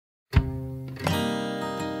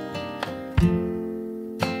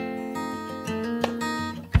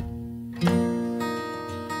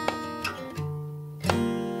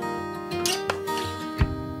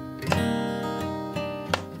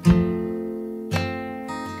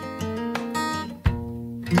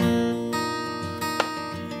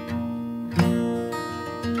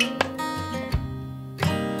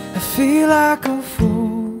like a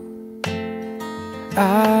fool,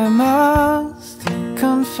 I must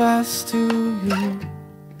confess to you.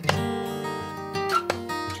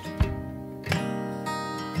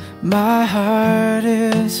 My heart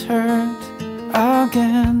is hurt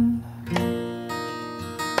again.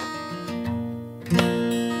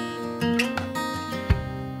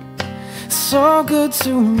 So good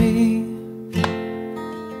to me,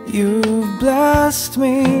 you've blessed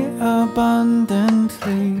me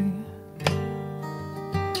abundantly.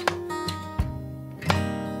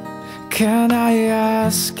 Can I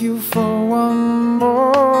ask you for one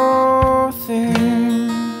more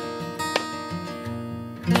thing?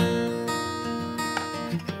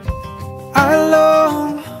 I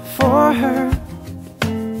long for her,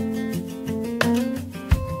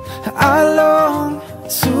 I long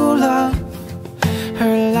to love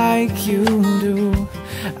her like you do.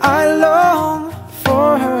 I long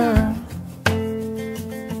for her,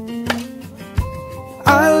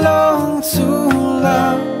 I long to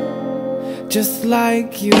love just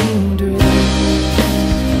like you do,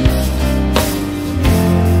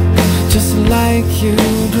 just like you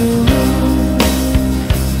do.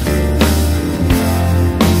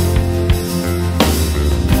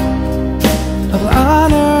 I'll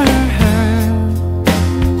honor her,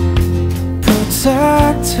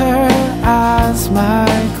 protect her as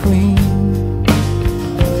my queen.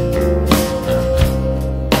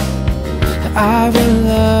 I will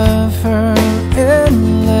love her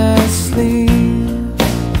endlessly.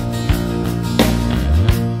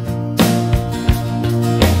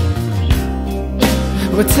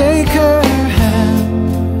 We'll take her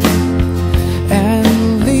hand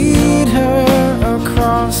and lead her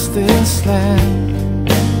across this land.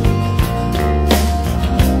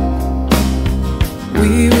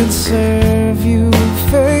 We would serve you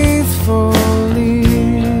faithfully,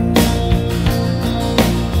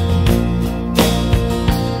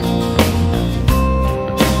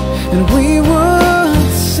 and we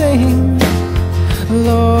would sing,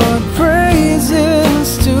 Lord,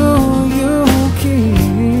 praises to you,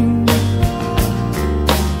 King.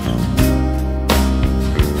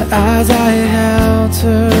 As I held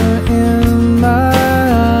her in my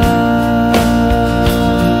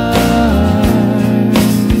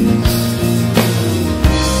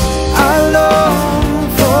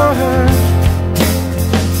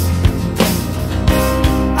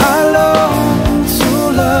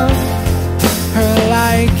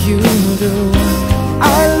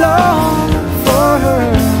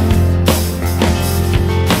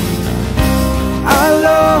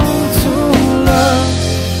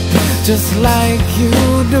just like you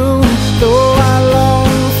do. Though I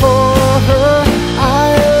long for her, I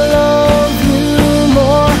love you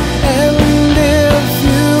more. And if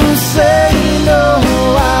you say no,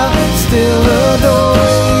 I'll still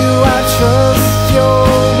adore you. I trust your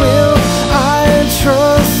will, I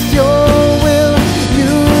trust your will.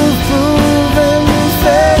 You've proven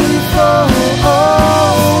faithful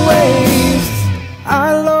always. I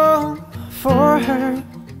long for her,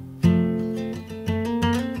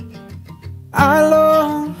 I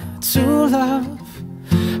long to love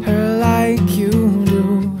her like you do.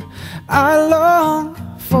 I long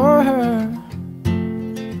for her,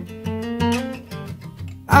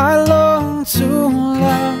 I long to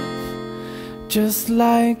love just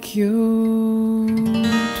like you